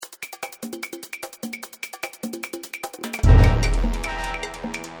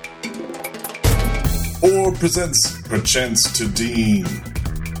4 presents Perchance to Dean.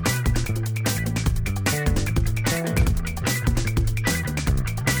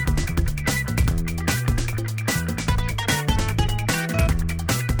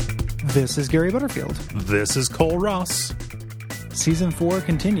 This is Gary Butterfield. This is Cole Ross. Season 4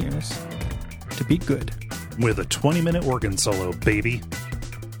 continues to be good. With a 20-minute organ solo, baby.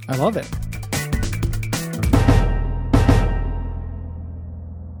 I love it.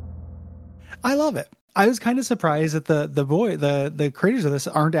 I love it. I was kind of surprised that the creators of this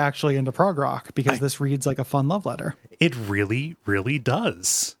aren't actually into prog rock, because this reads like a fun love letter. It really, really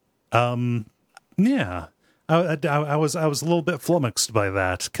does. Yeah. I was a little bit flummoxed by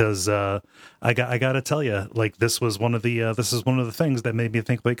that, because I got to tell you, like, this is one of the things that made me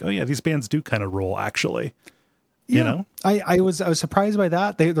think, like, oh yeah, these bands do kind of roll, actually. You know, I was surprised by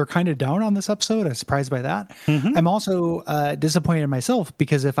that. They're kind of down on this episode. I was surprised by that. Mm-hmm. I'm also disappointed in myself,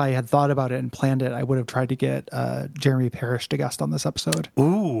 because if I had thought about it and planned it, I would have tried to get Jeremy Parrish to guest on this episode.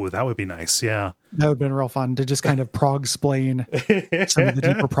 Ooh, that would be nice. Yeah, that would have been real fun to just kind of prog-splain some of the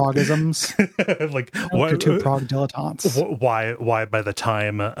deeper progisms, like what two prog dilettantes. Why by the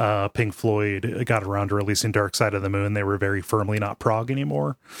time Pink Floyd got around to releasing Dark Side of the Moon, they were very firmly not prog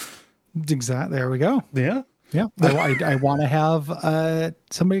anymore. Exactly. There we go. Yeah. Yeah, I want to have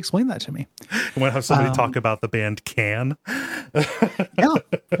somebody explain that to me. I want to have somebody talk about the band Can.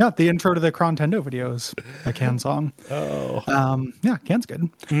 yeah, the intro to the Nintendo videos, a Can song. Oh, yeah, Can's good.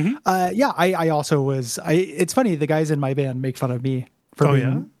 Mm-hmm. I also was. It's funny, the guys in my band make fun of me for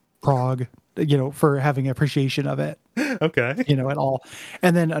being prog, for having appreciation of it. Okay. At all.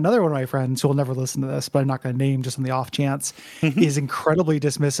 And then another one of my friends, who will never listen to this, but I'm not going to name just on the off chance, is incredibly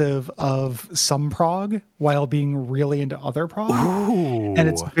dismissive of some prog while being really into other prog. Ooh. And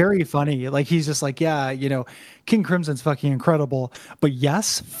it's very funny. Like, he's just like, yeah, King Crimson's fucking incredible, but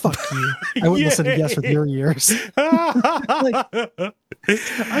Yes, fuck you. I wouldn't listen to Yes with your ears.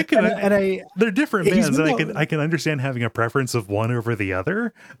 They're different bands, and I can understand having a preference of one over the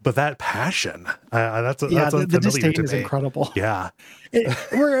other, but that passion, that's the disdain is incredible. Yeah.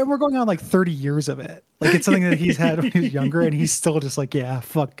 We're going on like 30 years of it. Like, it's something that he's had when he was younger, and he's still just like, yeah,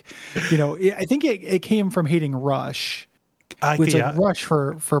 fuck. I think it came from hating Rush, which Rush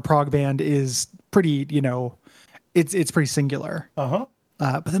for prog band is pretty, it's pretty singular.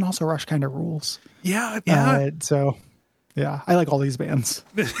 But then also Rush kind of rules. Yeah. So yeah, I like all these bands.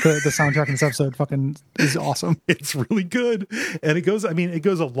 The soundtrack in this episode fucking is awesome. It's really good. And it goes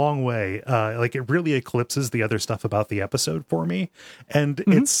a long way. Like, it really eclipses the other stuff about the episode for me. And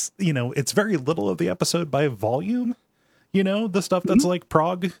it's very little of the episode by volume, the stuff that's like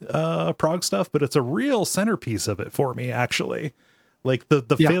prog stuff, but it's a real centerpiece of it for me, actually. Like,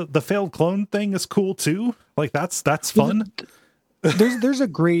 the failed clone thing is cool too. Like, that's fun. There's a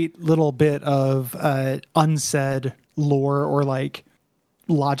great little bit of unsaid lore or like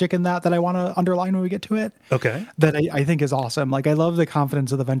logic in that I want to underline when we get to it. Okay. That I think is awesome. Like, I love the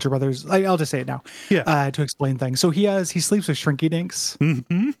confidence of the Venture Brothers. I'll just say it now. Yeah. To explain things. So he sleeps with Shrinky Dinks.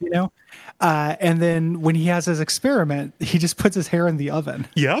 Mm-hmm. And then when he has his experiment, he just puts his hair in the oven.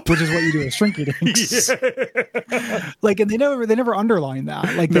 Yep. Which is what you do with Shrinky Dinks. Yeah. Like, and they never underline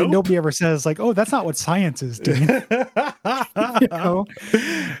that. Like, nobody ever says like, oh, that's not what science is doing.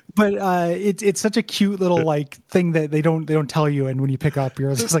 But it's such a cute little like thing that they don't tell you, and when you pick up,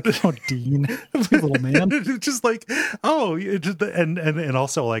 you're just like, oh, Dean, little man. It's just like, oh, and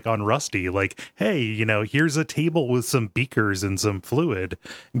also like on Rusty, like, hey, here's a table with some beakers and some fluid.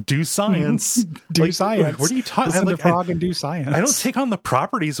 Do science. Do science. What are you talking? Listen to prog and do science. I don't take on the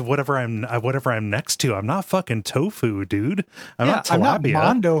properties of whatever I'm next to. I'm not fucking tofu, dude. I'm not tilapia. I'm not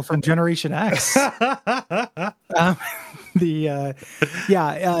Mondo from Generation X.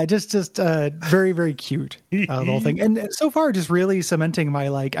 Just very, very cute, the whole thing. And so far, just really cementing my,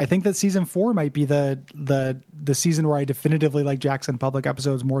 like, I think that season 4 might be the season where I definitively like Jackson Public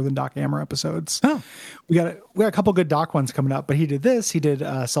episodes more than Doc Hammer episodes. Oh. We got a couple good Doc ones coming up, but he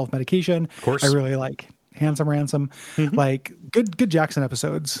did Self-Medication. Of course. I really like Handsome Ransom. Mm-hmm. Like, good Jackson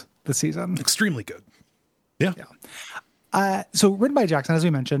episodes this season. Extremely good. Yeah. So written by Jackson, as we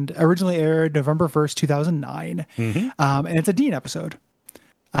mentioned, originally aired November 1st, 2009. Mm-hmm. And it's a Dean episode.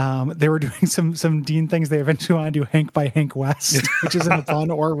 They were doing some Dean things. They eventually want to do Hank by Hank West, which isn't a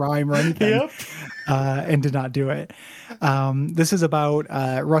pun or rhyme or anything. Yep. And did not do it. This is about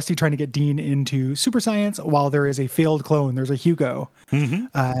Rusty trying to get Dean into super science while there is a failed clone. There's a Hugo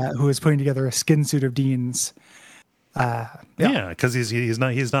who is putting together a skin suit of Dean's. Because he's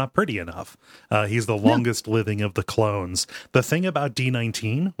not pretty enough. He's the longest living of the clones. The thing about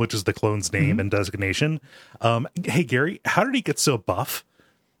D19, which is the clone's name and designation. Hey Gary, how did he get so buff?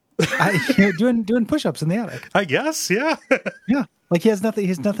 doing push-ups in the attic. I guess, yeah. Yeah, like he has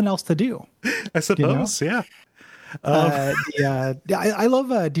nothing else to do. I suppose, yeah. I love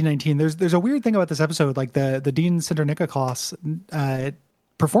D19. There's a weird thing about this episode, like the Dean Sinternikas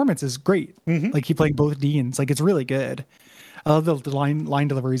performance is great. Like he playing both Deans, like it's really good. I love the line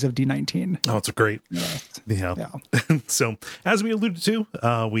deliveries of D19. Oh, it's great. Yeah. So as we alluded to,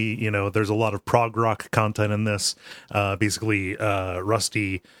 there's a lot of prog rock content in this. Basically,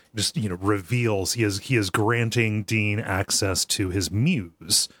 Rusty just, reveals he is granting Dean access to his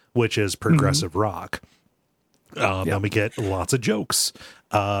muse, which is progressive rock. And we get lots of jokes.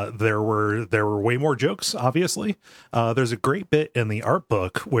 There were way more jokes, obviously. There's a great bit in the art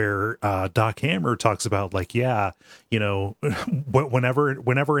book where Doc Hammer talks about, like, whenever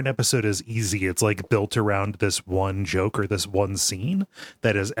an episode is easy, it's like built around this one joke or this one scene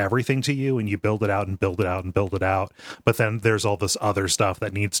that is everything to you, and you build it out and build it out and build it out. But then there's all this other stuff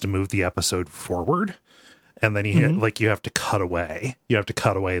that needs to move the episode forward. And then you have to cut away. You have to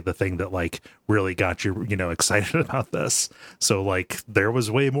cut away the thing that like really got you, excited about this. So like there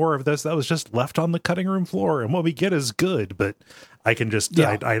was way more of this that was just left on the cutting room floor, and what we get is good. But I can just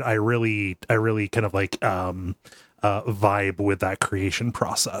I really kind of like vibe with that creation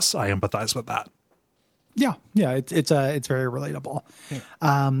process. I empathize with that. Yeah, it's very relatable.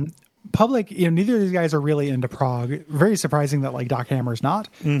 Yeah. Public, neither of these guys are really into prog. Very surprising that like Doc Hammer's not.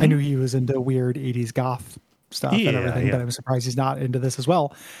 I knew he was into weird 80s goth stuff and everything, but I'm surprised he's not into this as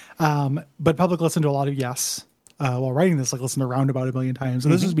well. But Public listened to a lot of Yes while writing this, like listened to Roundabout a million times.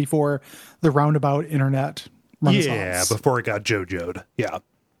 And this was before the Roundabout internet renaissance. Yeah, before it got JoJo'd. Yeah.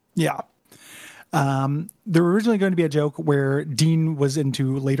 Yeah. There were originally going to be a joke where Dean was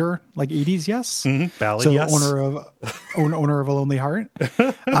into later, like 80s Yes. Ballad, so Yes. owner of a Lonely Heart.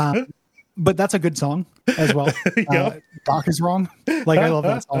 But that's a good song as well. Doc is wrong. Like I love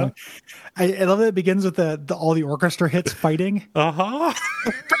that song. I love that it begins with all the orchestra hits fighting. It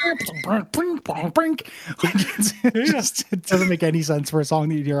doesn't make any sense for a song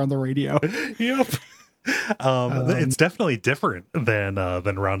that you hear on the radio. Yep. It's definitely different than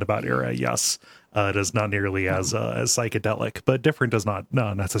Roundabout era. Yes. It is not nearly as psychedelic, but different does not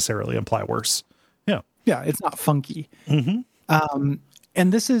necessarily imply worse. Yeah, it's not funky.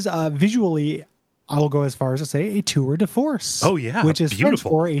 And this is visually, I will go as far as to say, a tour de force. Oh yeah, which is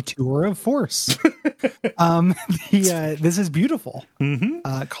beautiful. For a tour of force. This is beautiful,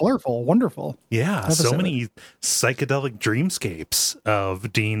 colorful, wonderful. Yeah, episode. So many psychedelic dreamscapes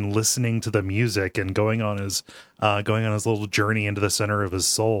of Dean listening to the music and going on his little journey into the center of his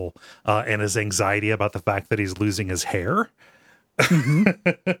soul, and his anxiety about the fact that he's losing his hair.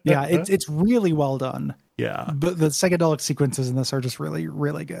 Yeah, it's really well done. Yeah, but the psychedelic sequences in this are just really,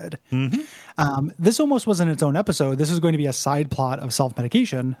 really good. This almost wasn't its own episode. This was going to be a side plot of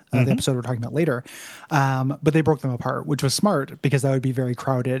self-medication, the episode we're talking about later. But they broke them apart, which was smart because that would be very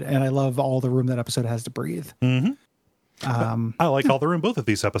crowded. And I love all the room that episode has to breathe. I like all the room both of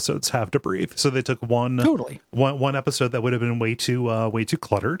these episodes have to breathe. So they took one episode that would have been way too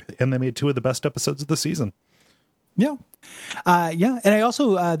cluttered, and they made two of the best episodes of the season. Yeah. And I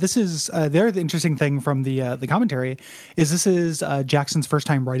also, this is, the interesting thing from the commentary is this is Jackson's first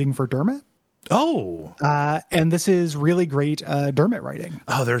time writing for Dermot. Oh. And this is really great Dermot writing.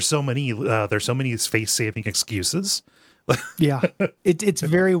 Oh, there's so many face-saving excuses. Yeah. It's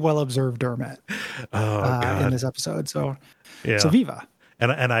very well observed Dermot in this episode. So Viva.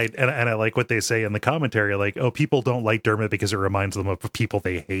 And I like what they say in the commentary, like, oh, people don't like Dermot because it reminds them of people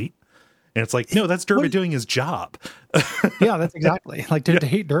they hate. And it's like, no, that's Dermot doing his job. Yeah, that's exactly. Like to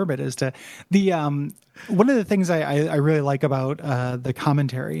hate Dermot is to one of the things I really like about the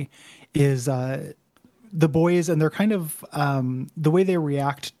commentary is the boys and they're kind of the way they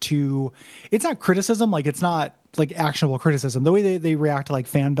react to, it's not criticism, like it's not like actionable criticism, the way they react to like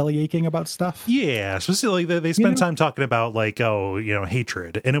fan belly aching about stuff. Yeah, especially they spend time talking about like, oh,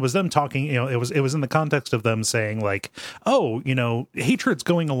 hatred, and it was them talking, it was in the context of them saying like, oh, hatred's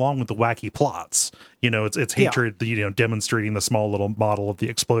going along with the wacky plots, it's hatred, demonstrating the small little model of the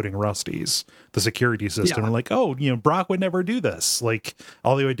exploding Rusties, the security system, and like, oh, Brock would never do this, like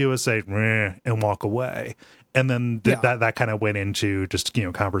all he would do is say meh, and walk away. And then that kind of went into just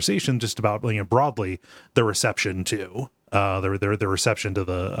conversation just about broadly the reception to the reception to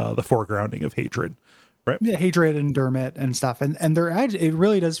the foregrounding of hatred, right? Yeah, hatred and Dermot and stuff, and it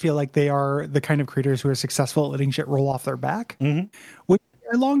really does feel like they are the kind of creators who are successful at letting shit roll off their back, which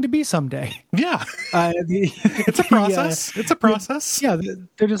I long to be someday. Yeah, it's a process. It's a process. Yeah,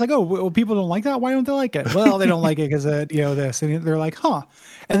 they're just like, oh, well, people don't like that. Why don't they like it? Well, they don't like it because this, and they're like, huh,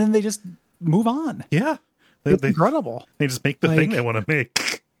 and then they just move on. Yeah. It's incredible. They just make the thing they want to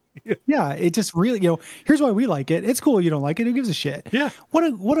make. Yeah, it just really, here's why we like it. It's cool. You don't like it. Who gives a shit? Yeah.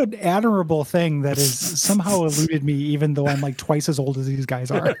 What an admirable thing that has somehow eluded me, even though I'm like twice as old as these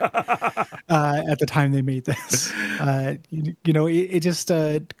guys are at the time they made this. It just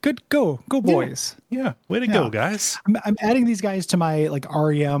good go boys. Yeah. Way to go, guys. I'm adding these guys to my like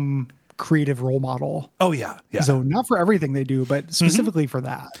REM creative role model. Oh yeah. Yeah. So not for everything they do, but specifically for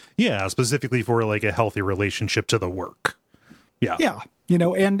that. Yeah. Specifically for like a healthy relationship to the work. Yeah. Yeah.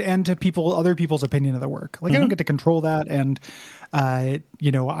 And to other people's opinion of the work. Like I don't get to control that. And, I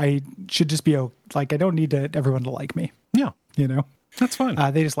should just be like, I don't need everyone to like me. Yeah. That's fine.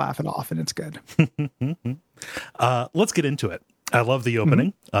 They just laugh it off and it's good. Let's get into it. I love the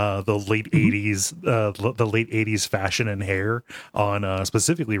opening, the late 80s fashion and hair on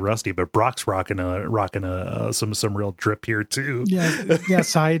specifically Rusty, but Brock's rocking some real drip here too. Yeah,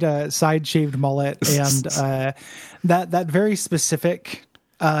 side shaved mullet and that very specific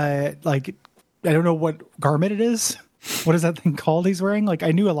like I don't know what garment it is. What is that thing called he's wearing? Like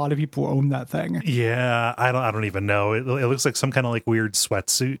I knew a lot of people own that thing. Yeah, I don't even know. It looks like some kind of like weird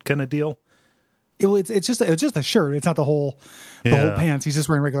sweatsuit kind of deal. It's just a shirt. It's not the whole pants. He's just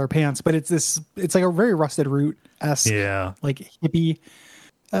wearing regular pants, but it's like a very Rusted Root-esque, like hippie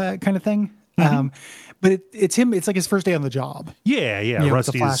kind of thing. But it's him. It's like his first day on the job. Yeah.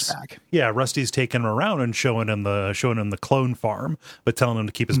 Rusty's flashback. Yeah, Rusty's taking him around and showing him the clone farm, but telling him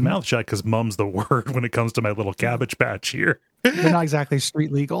to keep his mouth shut because mum's the word when it comes to my little cabbage patch here. They're not exactly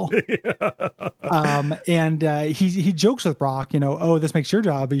street legal. And he jokes with Brock, oh, this makes your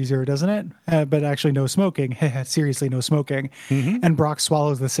job easier, doesn't it? But actually, no smoking. Seriously, no smoking. And Brock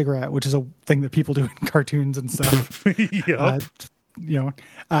swallows the cigarette, which is a thing that people do in cartoons and stuff. It's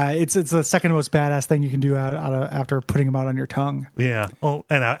the second most badass thing you can do after putting them out on your tongue. Yeah. Well,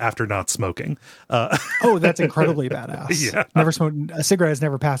 and after not smoking. Oh, that's incredibly badass. Yeah. Never smoked a cigarette. Has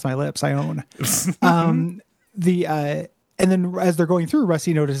never passed my lips. I own. And then as they're going through,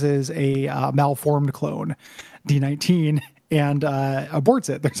 Rusty notices a malformed clone, D19, and aborts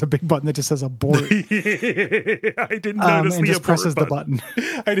it. There's a big button that just says abort. I didn't notice and the just abort presses button. the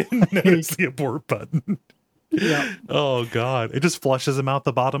button. I didn't notice the abort button. Yeah. Oh God. It just flushes him out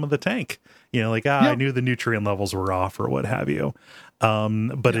the bottom of the tank. I knew the nutrient levels were off or what have you.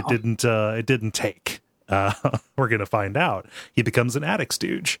 But it didn't take. We're going to find out. He becomes an addict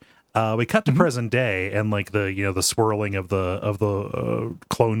stooge. We cut to present day and like the swirling of the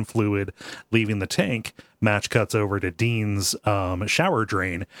clone fluid leaving the tank. Match cuts over to Dean's shower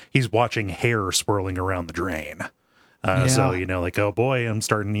drain. He's watching hair swirling around the drain. So, like, oh boy, I'm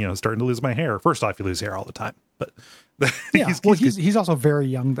starting to lose my hair. First off, you lose hair all the time, but he's also very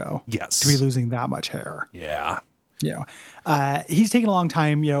young though. Yes. To be losing that much hair. Yeah. He's taking a long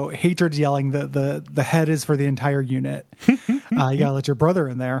time, Hatred's yelling the head is for the entire unit. You gotta let your brother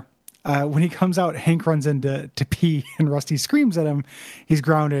in there. When he comes out, Hank runs in to pee and Rusty screams at him. He's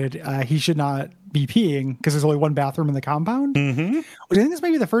grounded. He should not be peeing because there's only one bathroom in the compound. Which I think this may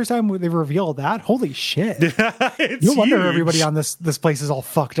be the first time they've revealed that. Holy shit. No wonder everybody on this place is all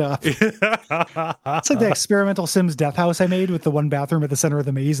fucked up. It's like the experimental Sims death house I made with the one bathroom at the center of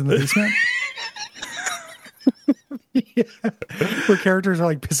the maze in the basement. Where characters are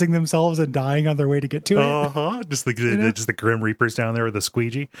like pissing themselves and dying on their way to get to it. Just the Grim Reapers down there with the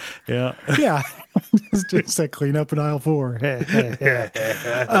squeegee. Yeah. just a clean up in aisle 4.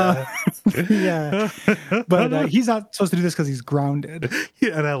 But he's not supposed to do this because he's grounded.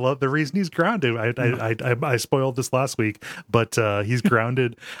 Yeah, and I love the reason he's grounded. I spoiled this last week, but he's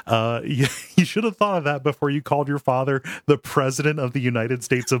grounded. You should have thought of that before you called your father the president of the United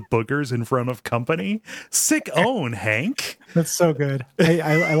States of Boogers in front of company. Sick own, Hank. That's so good.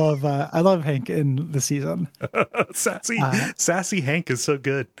 I love Hank in the season. Sassy Hank is so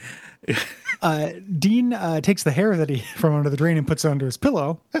good. Dean takes the hair that he from under the drain and puts it under his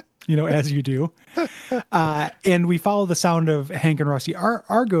pillow, as you do. And we follow the sound of Hank and Rusty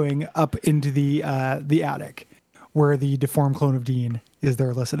arguing up into the attic where the deformed clone of Dean is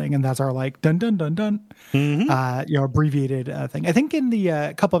there listening. And that's our like dun dun dun dun, abbreviated thing. I think in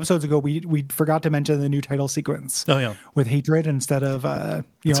the couple episodes ago, we forgot to mention the new title sequence. Oh yeah, with Hatred instead of but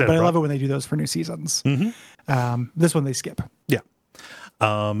I love it when they do those for new seasons. This one they skip. Yeah.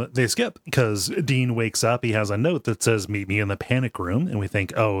 They skip because Dean wakes up. He has a note that says, "Meet me in the panic room." And we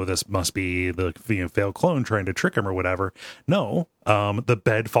think, oh, this must be the failed clone trying to trick him or whatever. No, the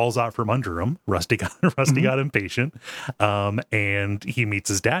bed falls out from under him. Rusty got impatient. And he meets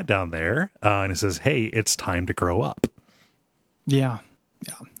his dad down there. And he says, "Hey, it's time to grow up." Yeah.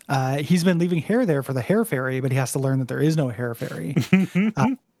 He's been leaving hair there for the hair fairy, but he has to learn that there is no hair fairy.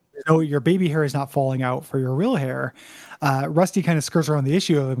 no, your baby hair is not falling out for your real hair. Rusty kind of skirts around the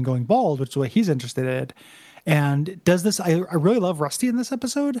issue of him going bald, which is what he's interested in. And does this, I really love Rusty in this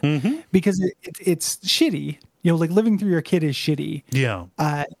episode because it's shitty. Like living through your kid is shitty. Yeah.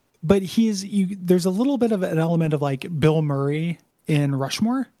 But there's a little bit of an element of like Bill Murray in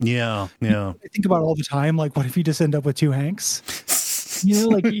Rushmore. Yeah. I think about it all the time. Like, what if you just end up with two Hanks?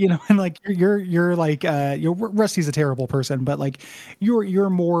 And like you're like Rusty's a terrible person, but like you're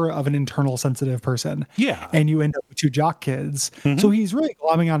more of an internal sensitive person. Yeah. And you end up with two jock kids. So he's really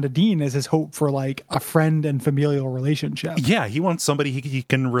glomming onto Dean as his hope for like a friend and familial relationship. Yeah, he wants somebody he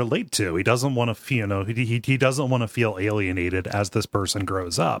can relate to. He doesn't want to feel, he doesn't want to feel alienated as this person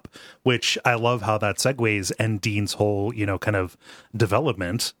grows up, which I love how that segues and Dean's whole, kind of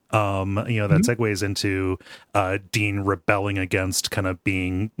development. That segues into Dean rebelling against kind of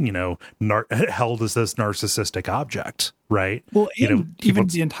being, held as this narcissistic object, right? Well, even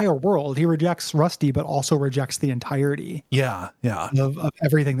the entire world, he rejects Rusty, but also rejects the entirety. Yeah. Of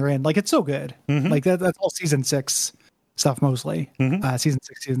everything they're in. Like, it's so good. Like that's all season 6 stuff mostly. Season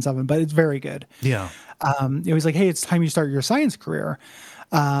 6, season 7, but it's very good. Yeah. He's like, hey, it's time you start your science career.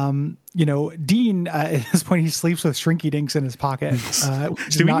 Dean at this point he sleeps with Shrinky Dinks in his pocket.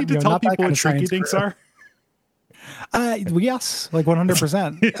 Do we need to tell people what Shrinky Dinks are? Yes, like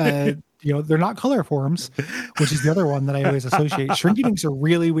 100%. They're not color forms, which is the other one that I always associate. Shrinky Dinks are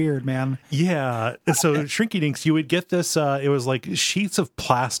really weird, man. Yeah. So Shrinky Dinks, you would get this. It was like sheets of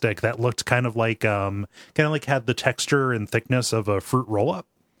plastic that looked kind of like had the texture and thickness of a fruit roll up.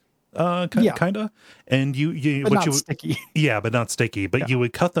 Kind of, and but not sticky. Yeah, but not sticky. But you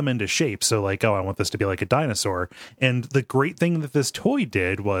would cut them into shape. So like, I want this to be like a dinosaur. And the great thing that this toy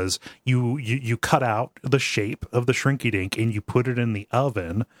did was you cut out the shape of the Shrinky Dink and you put it in the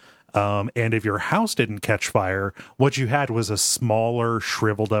oven. And if your house didn't catch fire, what you had was a smaller,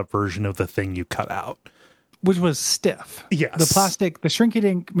 shriveled up version of the thing you cut out. Which was stiff. Yes. The Shrinky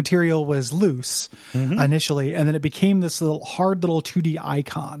Dink material was loose initially, and then it became this hard little 2D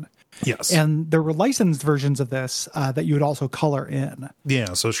icon. Yes. And there were licensed versions of this that you would also color in.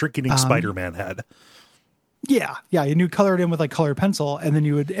 Yeah, so Shrinky Dink Spider-Man head. Yeah, and you'd color it in with like colored pencil, and then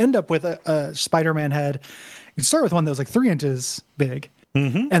you would end up with a Spider-Man head. You'd start with one that was like 3 inches big,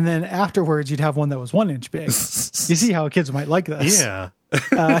 and then afterwards you'd have one that was 1 inch big. You see how kids might like this. Yeah.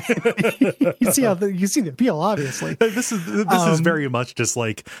 You see the appeal, obviously. This is very much just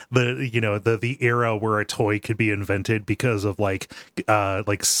like the era where a toy could be invented because of like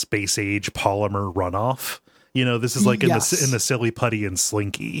space age polymer runoff. This is like in the Silly Putty and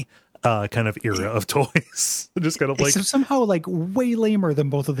Slinky kind of era of toys. Just kind of like somehow like way lamer than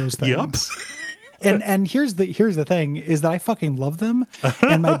both of those things. Yep. And here's the thing is that I fucking love them,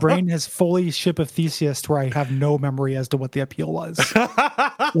 and my brain has fully ship of Theseus to where I have no memory as to what the appeal was.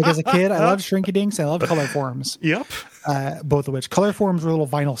 Like as a kid, I loved Shrinky Dinks, I loved color forms. Yep. Both of which color forms were little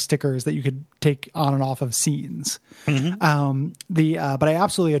vinyl stickers that you could take on and off of scenes. But I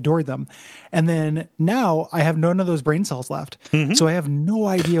absolutely adored them. And then now I have none of those brain cells left. So I have no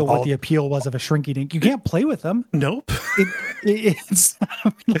idea what the appeal was of a Shrinky Dink. You can't play with them. Nope. It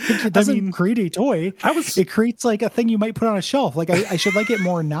doesn't create a toy. It creates like a thing you might put on a shelf. Like I should like it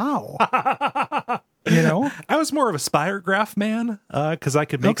more now. I was more of a Spirograph man because I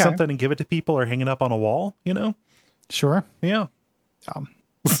could make something and give it to people or hang it up on a wall. Sure. Yeah. I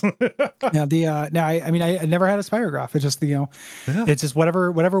never had a Spirograph. It's just it's just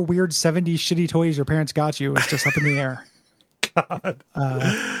whatever weird 70s shitty toys your parents got you. It's just up in the air. God.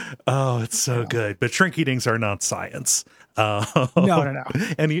 It's so good. But Shrinky Dinks are not science. No.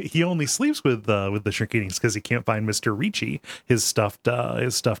 And he only sleeps with the Shrinky Dinks because he can't find Mr. Ricci, his stuffed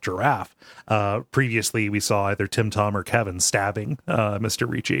giraffe. Previously, we saw either Tim Tom or Kevin stabbing Mr.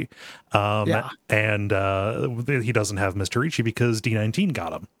 Ricci. And he doesn't have Mr. Ricci because D19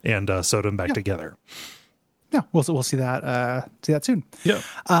 got him and sewed him back together. Yeah, we'll see that soon. Yeah.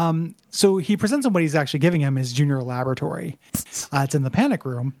 So he presents him what he's actually giving him his junior laboratory. It's in the panic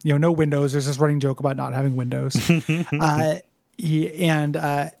room. No windows. There's this running joke about not having windows.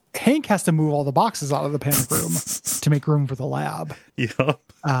 Hank has to move all the boxes out of the panic room to make room for the lab. Yeah.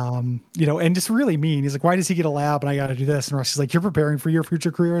 And just really mean. He's like, why does he get a lab and I got to do this? And Rusty's like, you're preparing for your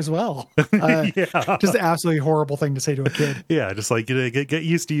future career as well. Just an absolutely horrible thing to say to a kid. Yeah. Just like, get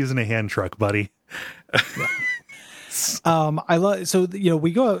used to using a hand truck, buddy. I love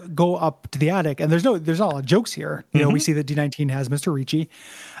we go up to the attic and there's not a lot of jokes here. We see that D19 has Mr. Ricci,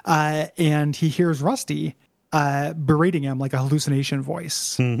 and he hears Rusty berating him like a hallucination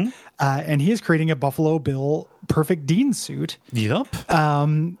voice. And he is creating a Buffalo Bill perfect Dean suit. Yep.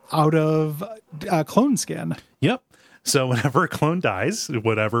 Out of clone skin. Yep. So whenever a clone dies,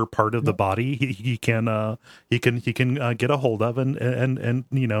 whatever part of the body he can get a hold of and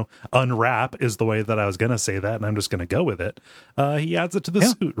unwrap is the way that I was gonna say that, and I'm just gonna go with it. He adds it to the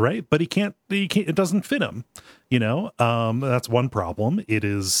suit, right? But he can't. It doesn't fit him. That's one problem. It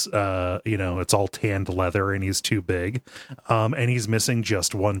is it's all tanned leather, and he's too big, and he's missing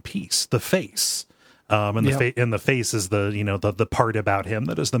just one piece, the face. And the face is the part about him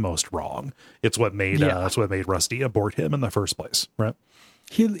that is the most wrong. It's what made Rusty abort him in the first place, right?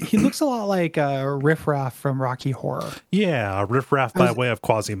 He looks a lot like Riff Raff from Rocky Horror. Yeah, Riff Raff by way of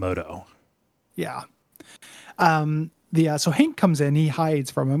Quasimodo. Yeah. So Hank comes in, he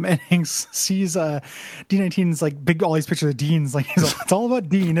hides from him, and Hank sees D19's like big, all these pictures of Dean's, like it's all about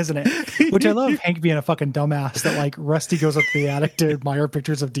Dean, isn't it? Which I love, Hank being a fucking dumbass that like Rusty goes up to the attic to admire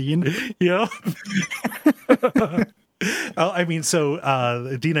pictures of Dean. Yeah. So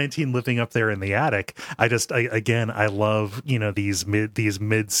D19 living up there in the attic. I love these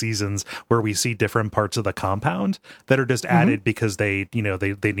mid seasons where we see different parts of the compound that are just added because they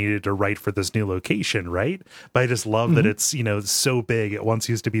needed to write for this new location, right? But I just love that it's so big. It once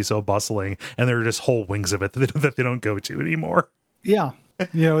used to be so bustling, and there are just whole wings of it that they don't go to anymore. Yeah.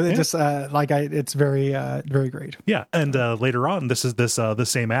 It just it's very very great. Yeah, and later on, the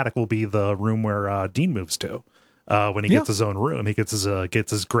same attic will be the room where Dean moves to. When he gets his own room, he gets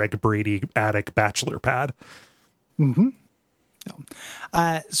his Greg Brady attic bachelor pad. Mm-hmm.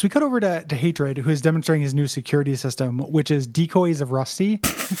 So we cut over to Hatred, who is demonstrating his new security system, which is decoys of Rusty,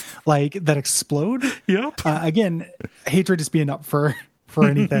 like that explode. Yep. Again, Hatred is being up for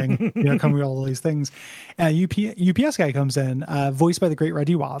anything, coming with all these things. UPS guy comes in, voiced by the great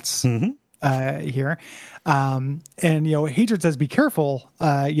Reggie Watts. Here. Hatred says, be careful,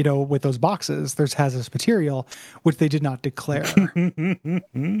 with those boxes. There's hazardous material, which they did not declare.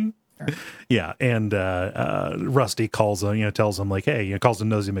 Yeah, and Rusty calls him, tells him like, hey, calls him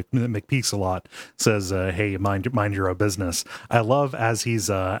Nosy McPeaks a lot. Says, hey, mind your own business. I love as he's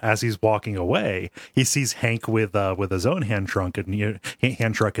walking away, he sees Hank with his own hand trunk and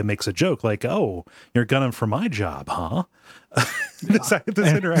makes a joke like, oh, you're gunning for my job, huh? This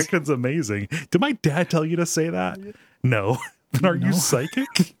interaction's amazing. Did my dad tell you to say that? No. Then are you psychic?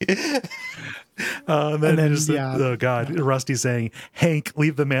 Oh God, Rusty saying, Hank,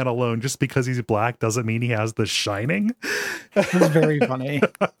 leave the man alone. Just because he's black doesn't mean he has the shining. That's very funny.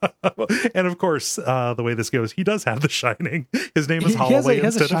 And of course, the way this goes, he does have the shining. His name is Holloway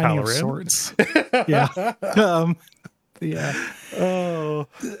instead of Halloran. Of sorts. Yeah. Yeah. Oh.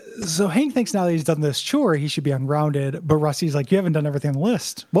 So Hank thinks now that he's done this chore, he should be ungrounded. But Rusty's like, you haven't done everything on the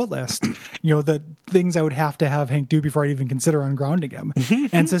list. What list? The things I would have to have Hank do before I'd even consider ungrounding him.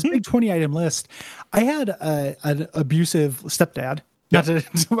 And it's this big 20-item list. I had an abusive stepdad. Not to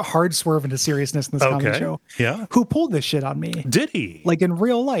hard swerve into seriousness in this comedy show. Yeah. Who pulled this shit on me. Did he? Like in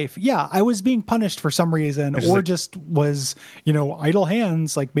real life. Yeah. I was being punished for some reason just was, idle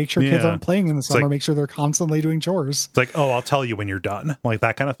hands. Like make sure kids aren't playing in the summer. Make sure they're constantly doing chores. It's like, oh, I'll tell you when you're done. Like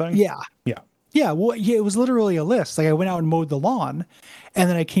that kind of thing. Yeah. Yeah. Yeah. Well, it was literally a list. Like I went out and mowed the lawn and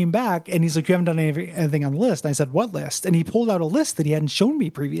then I came back and he's like, you haven't done anything on the list. And I said, what list? And he pulled out a list that he hadn't shown me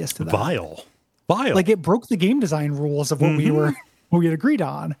previous to that. Vile. Like it broke the game design rules of what we had agreed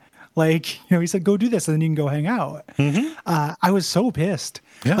on. Like, he said, go do this and then you can go hang out. I was so pissed.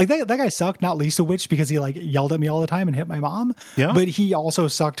 Yeah. Like that guy sucked, not least of which because he like yelled at me all the time and hit my mom. Yeah. But he also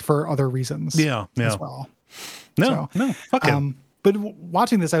sucked for other reasons. Yeah. As well. No, fuck him. But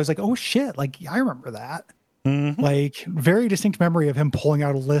watching this, I was like, oh shit. Like I remember that. Like very distinct memory of him pulling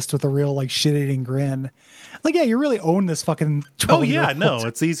out a list with a real like shit-eating grin. Like, yeah, you really own this fucking 12-year-old. Oh yeah, no,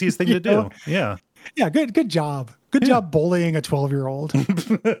 it's the easiest thing to do. Yeah. Yeah, good job. Good job bullying a 12-year-old.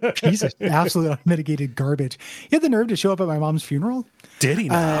 Piece of absolute unmitigated garbage. He had the nerve to show up at my mom's funeral. Did he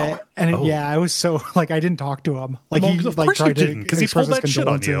now? I was so like I didn't talk to him. Like he like tried to because he pulled that shit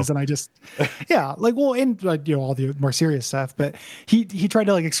on you. And I just all the more serious stuff. But he tried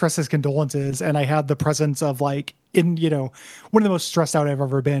to like express his condolences, and I had the presence of like one of the most stressed out I've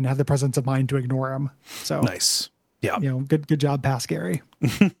ever been. Had the presence of mind to ignore him. So nice. Yeah. Good job, past Gary.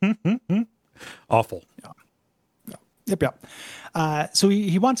 Awful. Yeah. Yep. So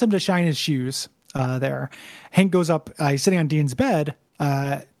he wants him to shine his shoes there. Hank goes up, he's sitting on Dean's bed,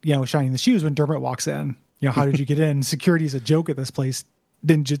 shining the shoes when Dermot walks in. How did you get in? Security's a joke at this place.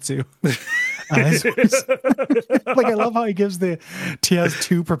 Ninjutsu. Like, I love how he gives he has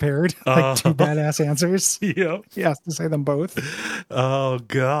two prepared, like two badass answers. Yep. He has to say them both. Oh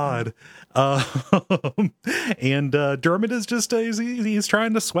God. And Dermot is just he's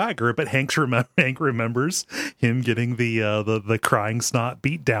trying to swagger, but Hank remembers him getting the crying snot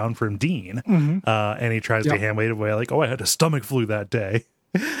beat down from Dean, and he tries to hand wave away like, oh, I had a stomach flu that day.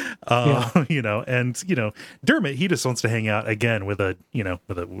 Dermot, he just wants to hang out again with his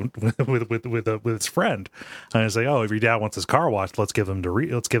friend, and he's like, oh, if your dad wants his car washed, let's give him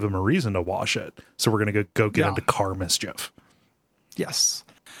a reason to wash it. So we're gonna go get into car mischief. Yes.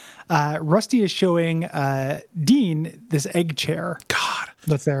 Rusty is showing Dean this egg chair. God,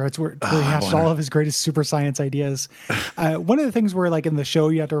 that's there. It's where he hashed all of his greatest super science ideas. One of the things where, like, in the show,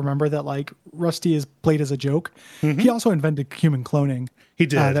 you have to remember that, like, Rusty is played as a joke. He also invented human cloning. He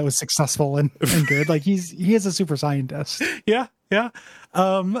did. That was successful and good. Like, he is a super scientist. Yeah.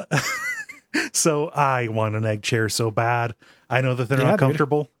 So I want an egg chair so bad. I know that they're not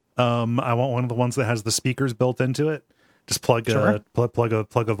comfortable. I want one of the ones that has the speakers built into it. Just plug a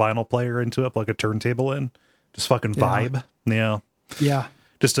vinyl player into it, plug a turntable in, just fucking vibe. Yeah.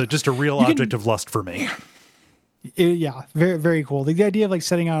 Just a real object of lust for me. Very, very cool. The idea of, like,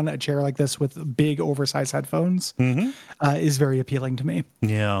 sitting on a chair like this with big oversized headphones is very appealing to me.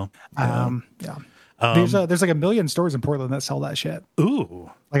 Yeah. There's like a million stores in Portland that sell that shit. Ooh.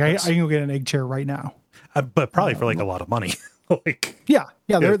 Like, I can go get an egg chair right now. But probably for, like, a lot of money.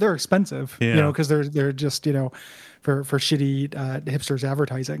 They're expensive. Yeah. Because they're just, for shitty hipsters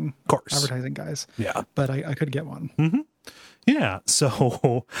advertising. Of course. Advertising guys. Yeah. But I could get one. Yeah.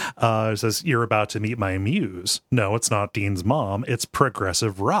 So it says, you're about to meet my muse. No, it's not Dean's mom. It's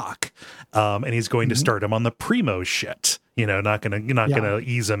progressive rock. And he's going to start him on the primo shit. Not gonna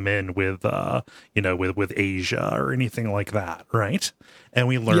ease him in with with Asia or anything like that, right? And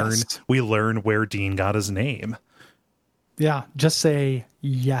we learn where Dean got his name. Yeah, just say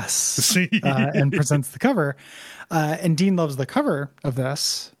yes and presents the cover. And Dean loves the cover of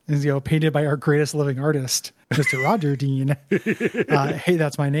this. Is painted by our greatest living artist, Mr. Roger Dean. Hey,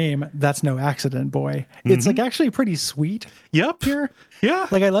 that's my name. That's no accident, boy. It's like actually pretty sweet. Yep. Here. Yeah.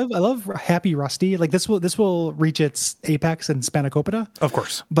 Like I love Happy Rusty. Like this will reach its apex in Spanakopita. Of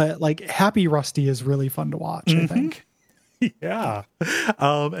course. But like Happy Rusty is really fun to watch, I think. Yeah.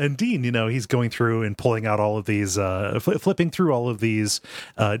 And Dean, he's going through and pulling out all of these, flipping through all of these,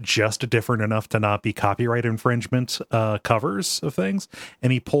 just different enough to not be copyright infringement, covers of things.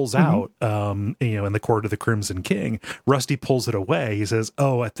 And he pulls out, in the Court of the Crimson King, Rusty pulls it away. He says,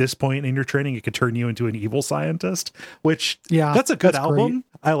 oh, at this point in your training, it could turn you into an evil scientist, which that's a good album. Great.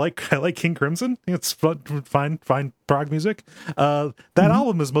 I like King Crimson. It's fine prog music. That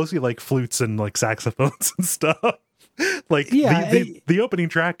album is mostly like flutes and like saxophones and stuff. Like the opening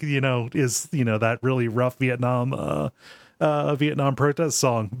track, is that really rough Vietnam protest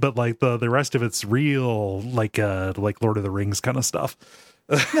song, but like the rest of it's real like Lord of the Rings kind of stuff.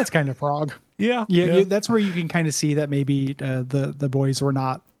 That's kind of prog. Yeah. That's where you can kind of see that maybe the boys were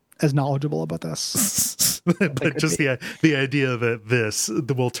not as knowledgeable about this. But just the idea that this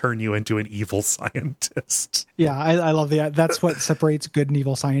will turn you into an evil scientist. Yeah, I love that. That's what separates good and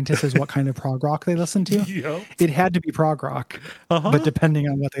evil scientists, is what kind of prog rock they listen to. Yep. It had to be prog rock, but depending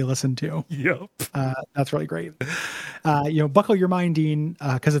on what they listen to. Yep. That's really great. Buckle your mind, Dean,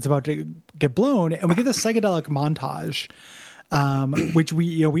 because it's about to get blown, and we get this psychedelic montage, which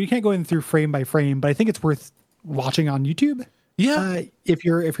we can't go in through frame by frame, but I think it's worth watching on YouTube. Yeah. If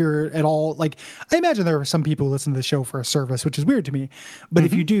you're at all, like, I imagine there are some people who listen to the show for a service, which is weird to me. But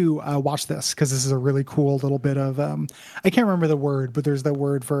if you do, watch this, because this is a really cool little bit of, I can't remember the word, but there's the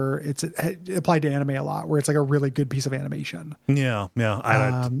word for it's applied to anime a lot, where it's like a really good piece of animation. Yeah.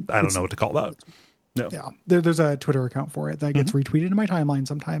 I don't know what to call that. No. Yeah. There's a Twitter account for it that gets retweeted in my timeline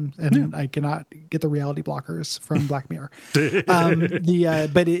sometimes, and I cannot get the reality blockers from Black Mirror.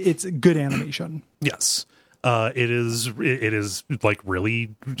 But it's good animation. Yes. It is like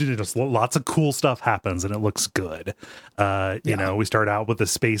really just lots of cool stuff happens and it looks good. We start out with the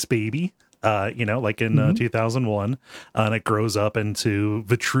space baby, like in 2001, and it grows up into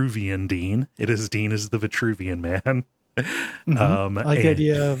Vitruvian Dean. Dean is the Vitruvian man. I like the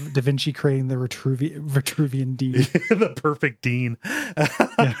idea of Da Vinci creating the Vitruvian Dean. The perfect Dean.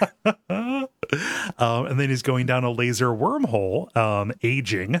 And then he's going down a laser wormhole,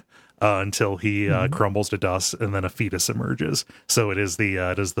 aging until he crumbles to dust, and then a fetus emerges. So it is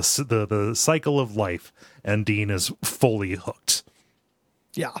the cycle of life, and Dean is fully hooked.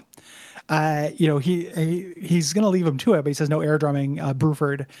 Yeah. He's going to leave him to it, but he says no air drumming.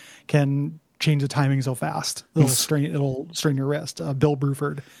 Bruford can change the timing so fast. It'll strain your wrist. Bill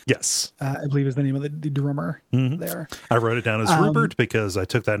Bruford, Yes. I believe is the name of the drummer there. I wrote it down as Rupert because I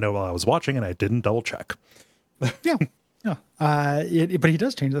took that note while I was watching and I didn't double check. Yeah. Yeah. But he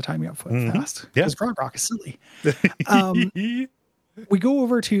does change the timing up fast. Yeah. Because prog rock is silly. We go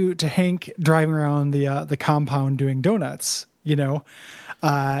over to Hank driving around the compound doing donuts, and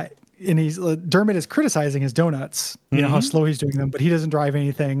Dermot is criticizing his donuts, how slow he's doing them, but he doesn't drive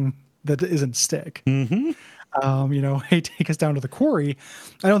anything that isn't stick. Hey, take us down to the quarry.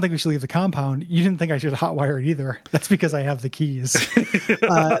 I don't think we should leave the compound. You didn't think I should hotwire it either. That's because I have the keys.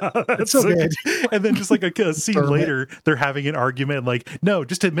 That's so good. And then just like a scene later, they're having an argument like, no,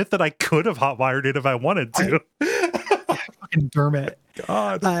 just admit that I could have hotwired it if I wanted to. Fucking Dermot.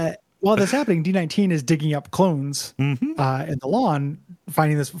 God. While that's happening, D19 is digging up clones in the lawn,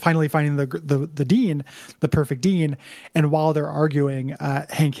 finally finding the dean, the perfect dean. And while they're arguing,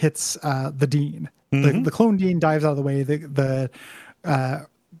 Hank hits the dean. The clone dean dives out of the way. The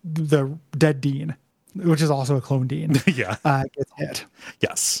dead dean, which is also a clone dean, gets hit.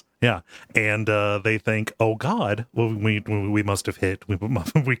 Yes. Yeah. And they think, oh God, well, we must have hit,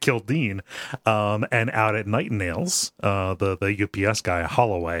 we killed Dean. And out at Nightingale's, the UPS guy,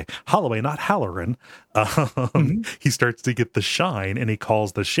 Holloway, not Halloran, he starts to get the shine and he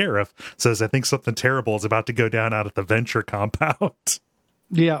calls the sheriff, says, I think something terrible is about to go down out at the Venture compound.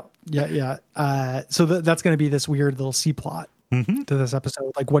 Yeah. So that's going to be this weird little C plot to this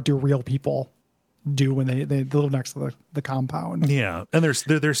episode. Like, what do real people do when they live next to the compound? Yeah, and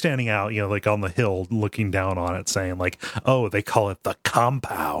they're standing out, like on the hill, looking down on it, saying like, "Oh, they call it the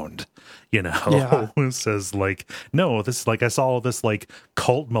compound." It says like, "No, this is like I saw all this like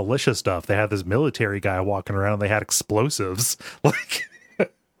cult militia stuff. They had this military guy walking around. And they had explosives." Like,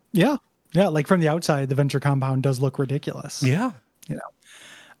 yeah, like from the outside, the Venture compound does look ridiculous. Yeah,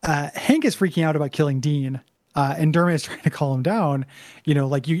 Hank is freaking out about killing Dean. And Dermot is trying to calm him down,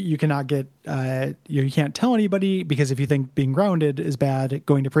 like you cannot get, you can't tell anybody because if you think being grounded is bad,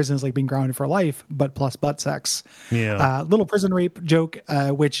 going to prison is like being grounded for life, but plus butt sex. Yeah. Little prison rape joke,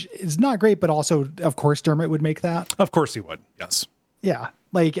 which is not great, but also, of course, Dermot would make that. Of course he would. Yes. Yeah.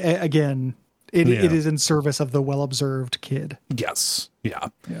 Like, again, it is in service of the well-observed kid. Yes. Yeah.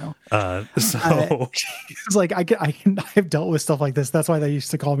 So it's like I've dealt with stuff like this. That's why they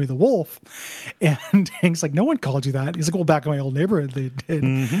used to call me the wolf. And Hank's like, no one called you that. He's like, well, back in my old neighborhood, they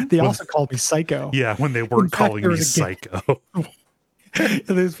did. They also called me psycho. Yeah, when they weren't calling me psycho.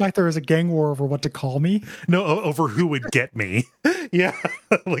 In fact, there was a gang war over what to call me. No, over who would get me. Yeah,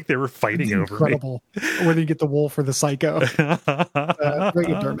 like they were fighting over me. Incredible. Whether you get the wolf or the psycho. Very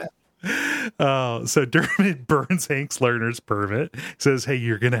good, Dermot. So Dermot burns Hank's learner's permit, says, hey,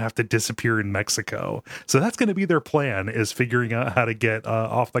 you're going to have to disappear in Mexico. So that's going to be their plan, is figuring out how to get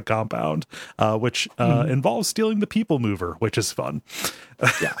off the compound, which involves stealing the people mover, which is fun.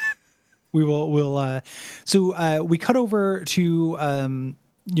 Yeah. So we cut over to,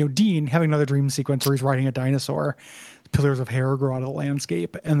 Dean having another dream sequence where he's riding a dinosaur. Pillars of hair grow out of the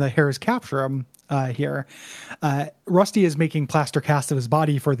landscape and the hairs capture him here. Rusty is making plaster cast of his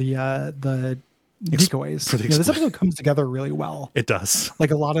body for the decoys. This episode comes together really well. It does.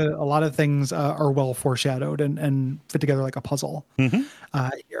 Like a lot of things are well foreshadowed and fit together like a puzzle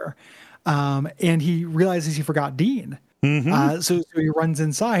here. And he realizes he forgot Dean. So he runs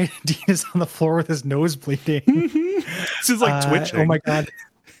inside. Dean is on the floor with his nose bleeding. This is like twitching. Oh my God.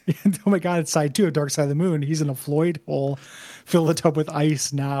 Oh my God, it's side 2 of Dark Side of the Moon. He's in a Floyd hole. Fill the tub with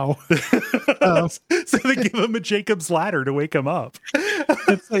ice now. So they give him a Jacob's ladder to wake him up.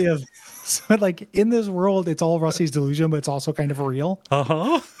 So like in this world, it's all Rusty's delusion, but it's also kind of real.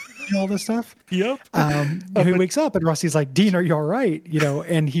 All this stuff. Yep. He wakes up and Rusty's like, Dean, are you all right?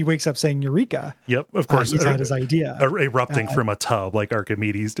 And he wakes up saying Eureka. Yep, of course. He's had his idea. Erupting from a tub like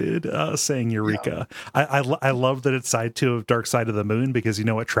Archimedes did, saying Eureka. Yeah. I love that it's side 2 of Dark Side of the Moon because you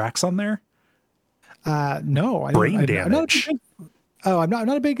know what tracks on there? No. Brain damage. I'm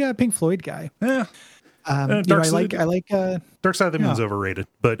not a big Pink Floyd guy. Yeah. I like Dark Side of the Moon's overrated,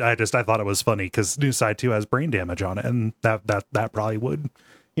 but I thought it was funny because new side 2 has brain damage on it, and that probably would,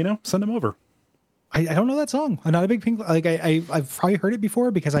 send him over. I don't know that song. I'm not a big Pink. Like I've probably heard it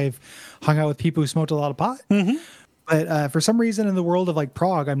before because I've hung out with people who smoked a lot of pot. But for some reason in the world of like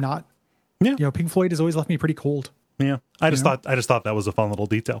prog, I'm not. Yeah. Pink Floyd has always left me pretty cold. Yeah. I just thought that was a fun little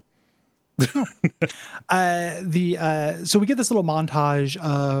detail. So we get this little montage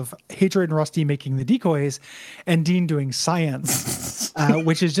of Hatred and Rusty making the decoys and Dean doing science,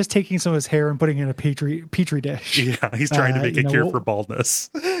 which is just taking some of his hair and putting it in a petri dish. Yeah, he's trying to make a cure for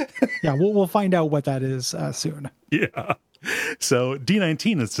baldness. Yeah, we'll find out what that is soon. Yeah. So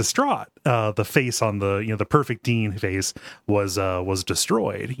D19 is distraught. The face on the perfect Dean face was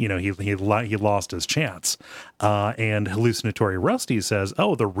destroyed. He lost his chance. And hallucinatory Rusty says,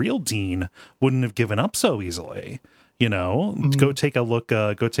 "Oh, the real Dean wouldn't have given up so easily. Go take a look.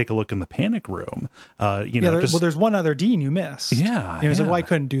 Go take a look in the panic room. There's one other Dean you missed. Yeah, he's like, well, I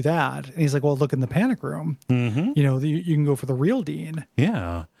couldn't do that. And he's like, well, look in the panic room. Mm-hmm. You can go for the real Dean.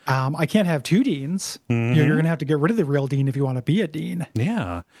 Yeah. I can't have two Deans. Mm-hmm. You're going to have to get rid of the real Dean if you want to be a Dean.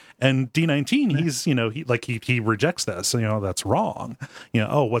 Yeah. And D19, he rejects this. That's wrong.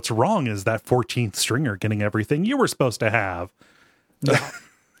 What's wrong is that 14th stringer getting everything you were supposed to have. Yep.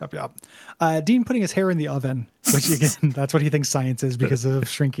 Dean putting his hair in the oven, which again, that's what he thinks science is because of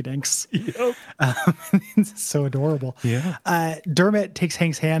Shrinky Dinks. Yep. It's so adorable. Yeah. Dermot takes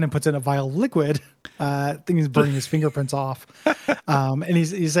Hank's hand and puts in a vial of liquid. I think he's burning his fingerprints off. And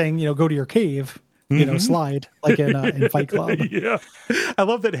he's saying, go to your cave, slide like in Fight Club. Yeah. I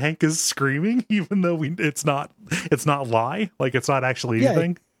love that Hank is screaming, even though it's not lie. Like it's not actually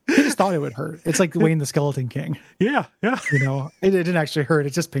anything. He just thought it would hurt. It's like Wayne the Skeleton King. Yeah. It didn't actually hurt.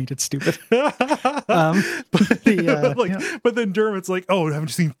 It just painted stupid. But then Dermot's like, "Oh, haven't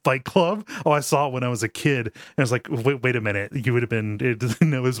you seen Fight Club? Oh, I saw it when I was a kid." And I was like, "Wait a minute, you would have been."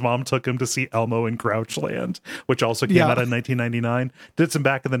 His mom took him to see Elmo in Crouchland, which also came out in 1999. Did some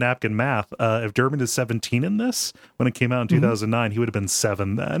back of the napkin math. If Dermot is 17 in this, when it came out in 2009, he would have been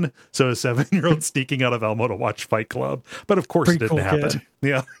 7 then. So a 7-year-old sneaking out of Elmo to watch Fight Club, but of course Pretty it didn't happen. Kid.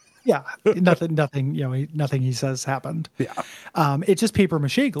 Yeah. Yeah, nothing. Nothing he says happened. Yeah, it's just paper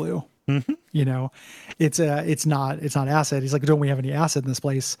mache glue. Mm-hmm. It's not acid. He's like, don't we have any acid in this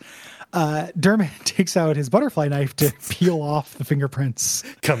place? Dermot takes out his butterfly knife to peel off the fingerprints,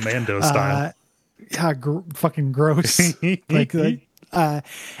 commando style. Fucking gross.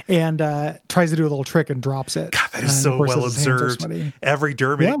 And tries to do a little trick and drops it. God, that is so well observed. Every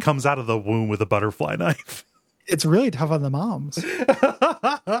Dermot comes out of the womb with a butterfly knife. It's really tough on the moms.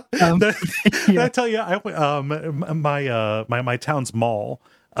 I tell you, my town's mall,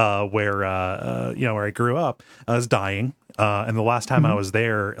 where I grew up, is dying. And the last time I was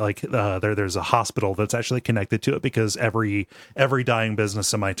there, there's a hospital that's actually connected to it because every dying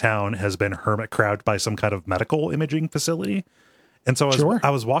business in my town has been hermit crowded by some kind of medical imaging facility. And so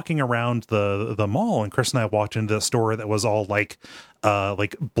I was walking around the mall, and Chris and I walked into a store that was all like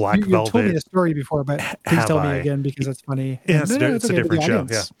black velvet. You told me the story before, but please tell me again because it's funny. Yeah, it's a different show.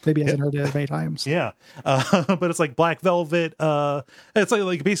 Yeah. Maybe I haven't heard it as many times. Yeah, but it's like black velvet. It's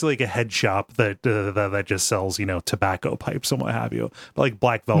like basically like a head shop that just sells tobacco pipes and what have you. But like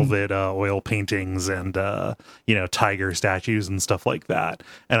black velvet oil paintings and tiger statues and stuff like that.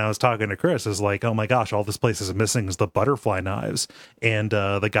 And I was talking to Chris, is like, oh my gosh, all this place is missing is the butterfly knives. And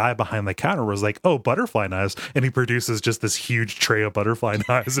the guy behind the counter was like, oh, butterfly knives, and he produces just this huge tray of butterfly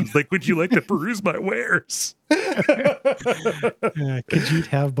knives and like, would you like to peruse my wares? Could you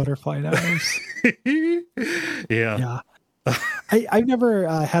have butterfly knives? Yeah. I've never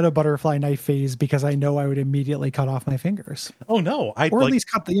had a butterfly knife phase because I know I would immediately cut off my fingers. Oh no, or at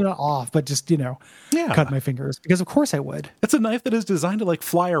least cut the off, but just cut my fingers because of course I would. It's a knife that is designed to like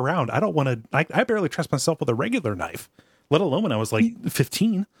fly around. I don't want to. I barely trust myself with a regular knife, let alone when I was like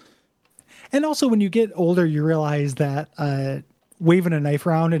 15. And also, when you get older, you realize that waving a knife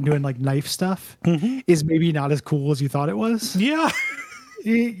around and doing like knife stuff is maybe not as cool as you thought it was. Yeah.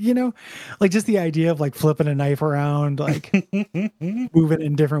 Like just the idea of like flipping a knife around, like moving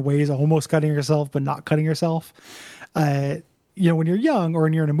in different ways, almost cutting yourself, but not cutting yourself. When you're young or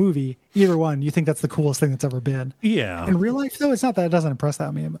when you're in a movie, either one, you think that's the coolest thing that's ever been. Yeah. In real life, though, it's not that. It doesn't impress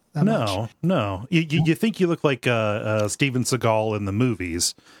that much. No. You think you look like Steven Seagal in the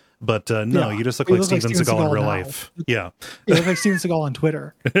movies. But you just look like Steven Seagal in real life. Yeah. You look like Steven Seagal on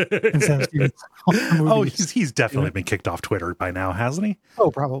Twitter instead of Steven Seagal in the movies. Oh, he's definitely been kicked off Twitter by now, hasn't he?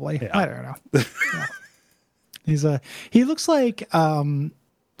 Oh, probably. Yeah. I don't know. Yeah. He looks like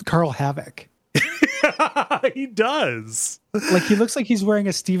Carl Havoc. He does. Like he looks like he's wearing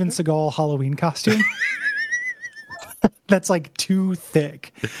a Steven Seagal Halloween costume. That's like too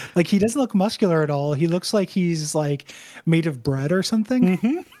thick. Like he doesn't look muscular at all. He looks like he's like made of bread or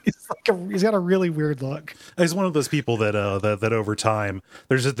something. He's got a really weird look. He's one of those people that over time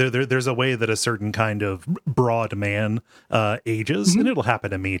there's a way that a certain kind of broad man ages, and it'll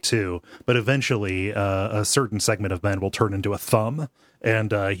happen to me too. But eventually, a certain segment of men will turn into a thumb,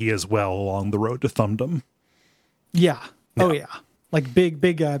 and he is well along the road to thumbdom. Yeah. Oh yeah. Like big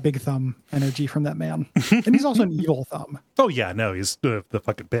thumb energy from that man. And he's also an evil thumb. Oh yeah, no, he's the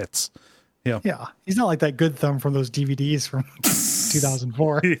fucking bits. Yeah. Yeah. He's not like that good thumb from those DVDs from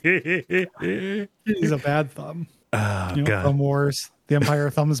 2004. He's a bad thumb. Oh, You know, God. Thumb Wars, the Empire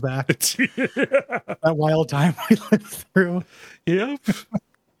Thumbs Back. That wild time we lived through. Yep.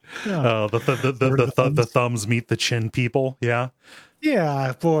 Yeah. Oh, the thumbs meet the chin people. Yeah.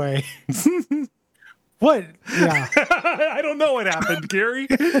 Yeah, boy. What? Yeah. I don't know what happened, Gary.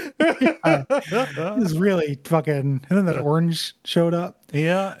 This is really fucking. And then that orange showed up.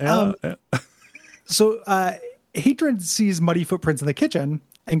 Yeah. So Hatred sees muddy footprints in the kitchen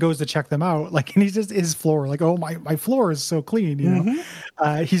and goes to check them out. Like, and he's just his floor, like, oh, my floor is so clean, you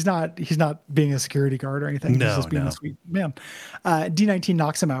know. He's not being a security guard or anything. No, He's just being no. a sweet man. D19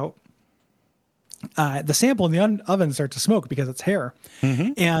 knocks him out. The sample in the oven starts to smoke because it's hair.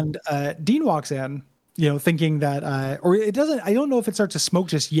 And Dean walks in, you know, thinking that, or it doesn't, I don't know if it starts to smoke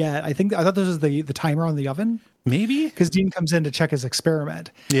just yet. I thought this was the timer on the oven. Maybe. Because Dean comes in to check his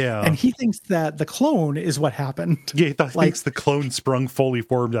experiment. Yeah. And he thinks that the clone is what happened. Yeah, he thinks the clone sprung fully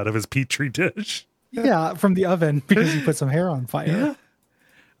formed out of his petri dish. Yeah, from the oven because he put some hair on fire.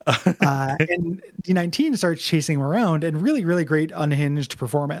 And D19 starts chasing him around, and really, really great unhinged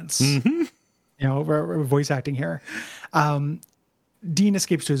performance. You know, voice acting here. Dean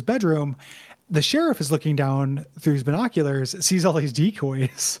escapes to his bedroom. The sheriff is looking down through his binoculars, sees all these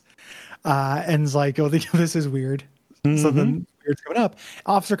decoys, and is like, oh, this is weird. So then weird's coming up.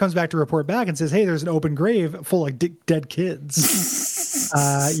 Officer comes back to report back and says, hey, there's an open grave full of dead kids.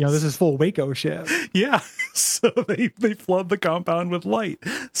 You know, this is full Waco shit. Yeah. So they flood the compound with light.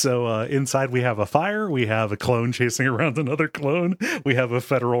 So inside we have a fire. We have a clone chasing around another clone. We have a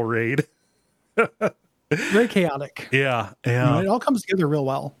federal raid. Very chaotic. Yeah. You know, it all comes together real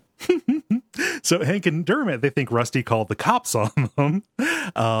well. So Hank and Dermot, they think Rusty called the cops on them.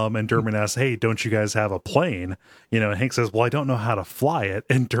 And Dermot asks, hey, don't you guys have a plane? You know, and Hank says, well, I don't know how to fly it.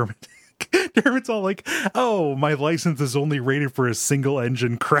 And Dermot's all like, oh, my license is only rated for a single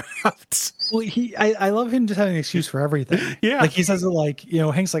engine craft. Well, I love him just having an excuse for everything. Yeah. Like he says it like, you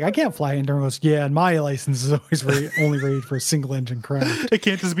know, Hank's like, I can't fly. And Dermot goes, yeah, and my license is always only rated for a single engine craft. It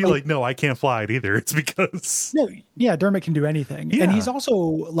can't just be like, no, I can't fly it either. It's because... No, yeah, Dermot can do anything. Yeah. And he's also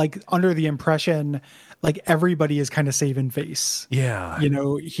like under the impression like everybody is kind of saving face. Yeah. You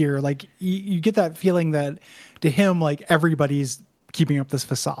know, here, like you get that feeling that to him, like everybody's keeping up this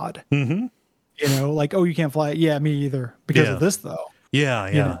facade. You know, like, oh, you can't fly. Yeah, me either. Because of this, though. Yeah.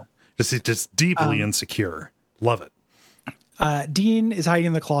 You know? Just deeply insecure. Love it. Dean is hiding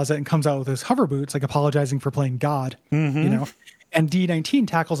in the closet and comes out with his hover boots, like apologizing for playing God. You know, and D19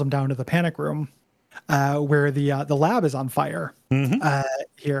 tackles him down to the panic room, where the lab is on fire.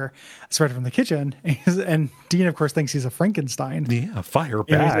 Here, spread from the kitchen, and Dean, of course, thinks he's a Frankenstein. Yeah, fire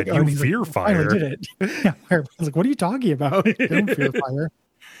You know, bad. he's like, You fear like, fire. Finally did it. Yeah, fire. I was like, what are you talking about? I don't fear fire.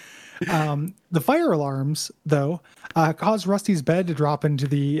 The fire alarms, though, cause Rusty's bed to drop into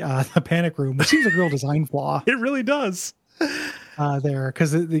the panic room, which seems like a real design flaw. It really does. There,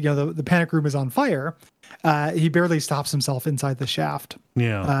 because the panic room is on fire. He barely stops himself inside the shaft.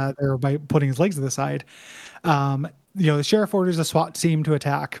 Yeah. There by putting his legs to the side. You know, the sheriff orders a SWAT team to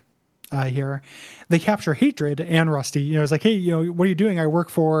attack. Here, they capture Hatred and Rusty. You know, it's like, hey, you know, what are you doing? I work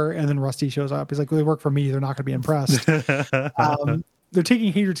for, and then Rusty shows up. He's like, well, they work for me. They're not going to be impressed. They're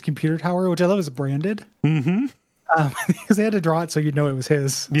taking Hatred's computer tower, which I love is branded. Because they had to draw it so you'd know it was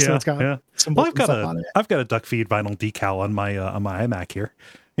his. Yeah, so it's got Well, I've got a duck feed vinyl decal on my iMac here.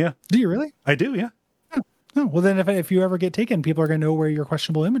 Yeah. Do you really? I do. Yeah. Oh, well, then if you ever get taken, people are going to know where your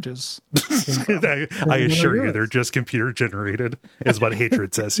questionable images came from. I assure you, they're just computer generated, is what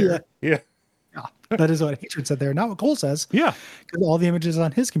Hatred says here. Yeah. Yeah, that is what Hatred said there. Not what Cole says. Yeah. Because all the images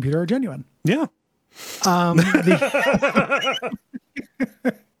on his computer are genuine. Yeah. Of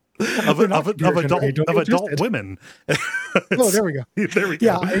adult women. Oh, there we go. There we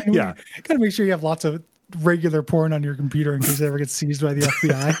go. Yeah. Got to make sure you have lots of regular porn on your computer in case it ever gets seized by the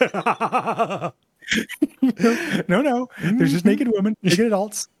FBI. No. There's just naked women, naked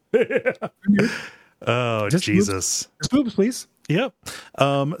adults. Oh, just Jesus. Just boobs, please. Yep.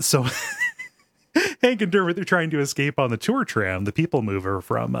 So Hank and Dermot, they're trying to escape on the tour tram, the people mover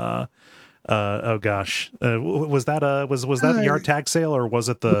from oh gosh, was that a yard tag sale, or was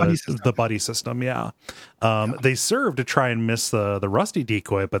it the buddy system? Yeah. They serve to try and miss the Rusty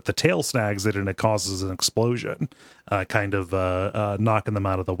decoy, but the tail snags it and it causes an explosion, kind of knocking them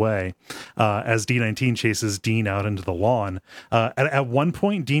out of the way. As D19 chases Dean out into the lawn. At one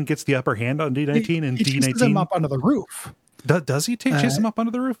point, Dean gets the upper hand on D19, and he D19 chases him up onto the roof. Does he chase him up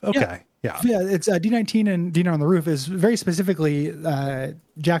onto the roof? Okay. Yeah. It's D19 and Dean on the roof is very specifically,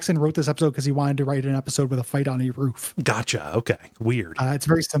 Jackson wrote this episode because he wanted to write an episode with a fight on a roof. Gotcha. Okay. Weird. It's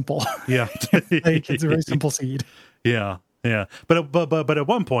very simple. Yeah. It's a very simple seed. Yeah. Yeah, but at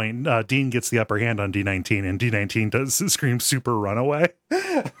one point, Dean gets the upper hand on D19, and D19 does scream super runaway.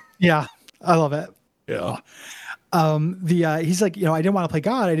 Yeah, I love it. Yeah. He's like, I didn't want to play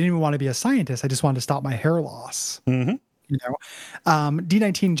God. I didn't even want to be a scientist. I just wanted to stop my hair loss. Mm-hmm.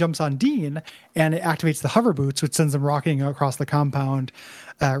 D19 jumps on Dean and it activates the hover boots, which sends them rocketing across the compound.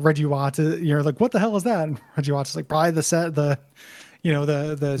 Reggie Watts, you're like, what the hell is that? And Reggie Watts is like, probably the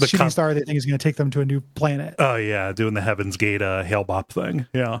shooting star they think is going to take them to a new planet. Oh yeah, doing the Heaven's Gate hail bop thing.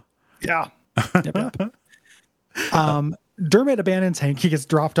 Yeah. Yep. Dermot abandons Hank. He gets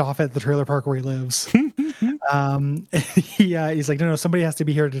dropped off at the trailer park where he lives. He's like, no, somebody has to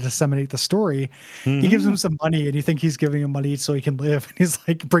be here to disseminate the story. He gives him some money, and you think he's giving him money so he can live. And he's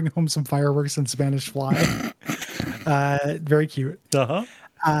like, bring home some fireworks and Spanish fly. Very cute. Uh-huh.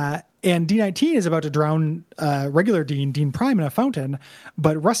 And D19 is about to drown regular Dean Prime in a fountain,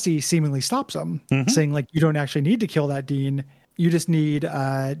 but Rusty seemingly stops him, saying, like, you don't actually need to kill that Dean. You just need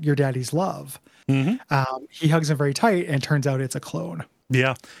your daddy's love. He hugs him very tight, and turns out it's a clone.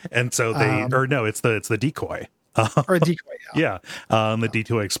 Yeah, and so they, it's the decoy. Or a decoy, yeah. The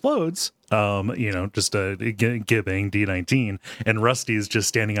decoy explodes, just giving D19, and Rusty's just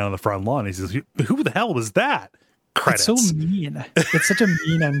standing out on the front lawn. He says, "Who the hell was that?" Credits. It's so mean. It's such a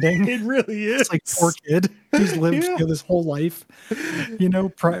mean ending. It really is. It's like, poor kid who's lived this whole life,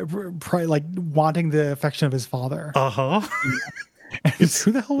 like wanting the affection of his father.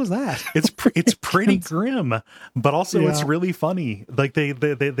 Who the hell was that? It's pretty grim, but also it's really funny. Like they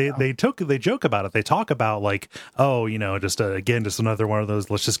joke about it. They talk about like, just another one of those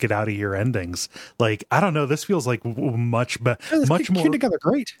let's just get out of here endings. Like, I don't know. This feels like much more together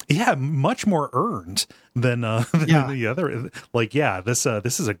great. Yeah, much more earned than the other. Like, this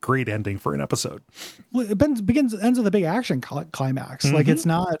is a great ending for an episode. Well, it ends with a big action climax. Like, it's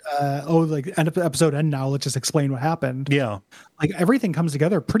not episode end now. Let's just explain what happened. Yeah. Like, everything comes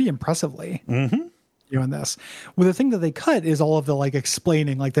together pretty impressively. In this, well, the thing that they cut is all of the like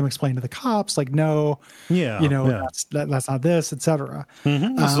explaining, like them explaining to the cops, like, no, that's not this, etc.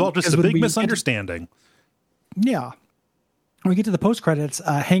 This is all just a big misunderstanding. When we get to the post credits,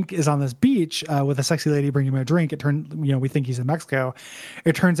 Hank is on this beach with a sexy lady bringing him a drink. We think he's in Mexico.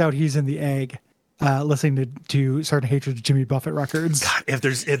 It turns out he's in the egg, listening to Sergeant Hatred's Jimmy Buffett records. God, if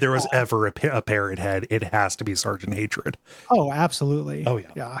there was ever a parrot head, it has to be Sergeant Hatred. Oh, absolutely. Oh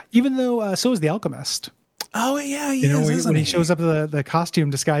yeah. Even though so is the Alchemist. Oh yeah, he is, when he shows up to the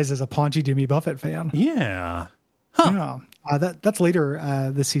costume disguised as a paunchy Jimmy Buffett fan. Yeah. Huh. Yeah. That's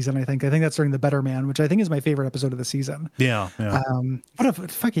later this season, I think. I think that's during the Better Man, which I think is my favorite episode of the season. Yeah. What a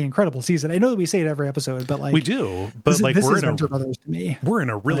fucking incredible season. I know that we say it every episode, but like, we do, but we're in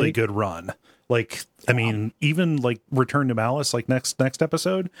a really good run. Like, I mean, even like Return to Malice, like next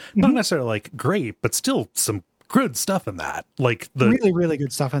episode, not necessarily like great, but still some good stuff in that. Like really, really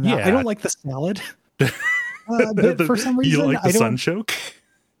good stuff in that. Yeah. I don't like the salad. For some reason, you don't like the sunchoke?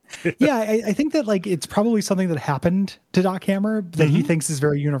 Yeah, I think that like it's probably something that happened to Doc Hammer that he thinks is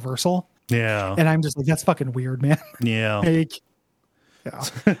very universal. Yeah, and I'm just like, that's fucking weird, man. Yeah,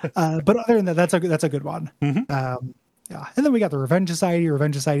 but other than that, that's a good one. And then we got the Revenge Society.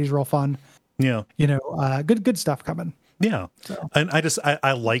 Revenge Society is real fun. Yeah, good stuff coming. Yeah. So. And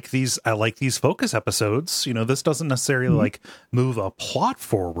I like these focus episodes. This doesn't necessarily like move a plot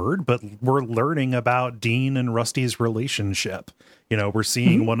forward, but we're learning about Dean and Rusty's relationship. We're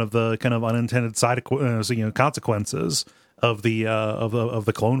seeing one of the kind of unintended consequences of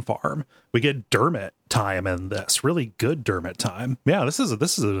the clone farm. We get Dermot time in this, really good Dermot time. Yeah, this is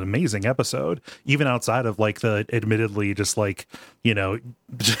an amazing episode, even outside of like the admittedly just like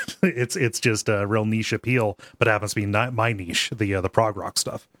it's just a real niche appeal, but happens to be not my niche, the prog rock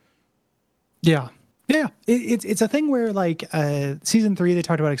stuff. Yeah. It's a thing where like season 3 they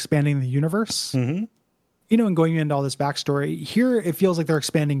talked about expanding the universe, and going into all this backstory. Here it feels like they're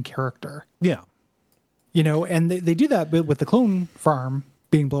expanding character. Yeah. And they do that with the clone farm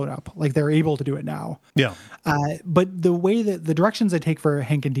being blown up. Like, they're able to do it now. Yeah. But the way that the directions they take for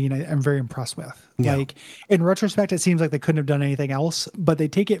Hank and Dean, I'm very impressed with. Yeah. Like, in retrospect, it seems like they couldn't have done anything else, but they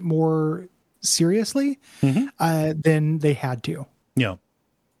take it more seriously than they had to. Yeah.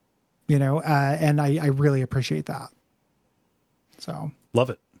 And I really appreciate that. So. Love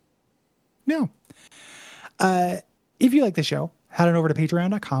it. Yeah. If you like the show, head on over to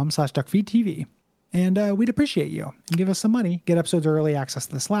patreon.com/duckfeedtv. And we'd appreciate you. Give us some money, get episodes early, access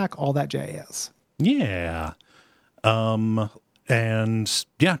to the Slack, all that jazz. Yeah. And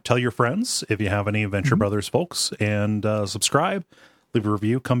yeah, tell your friends if you have any Venture Brothers folks, and subscribe, leave a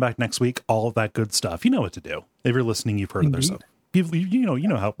review, come back next week, all of that good stuff. You know what to do. If you're listening, you've heard of their stuff. You know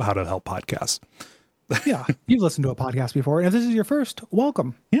how to help podcasts. Yeah, you've listened to a podcast before, and if this is your first,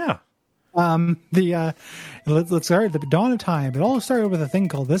 welcome. Yeah. Let's start at the dawn of time. It all started with a thing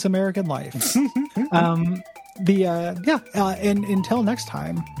called This American Life. And until next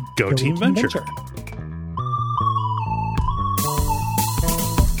time, Go Team Venture.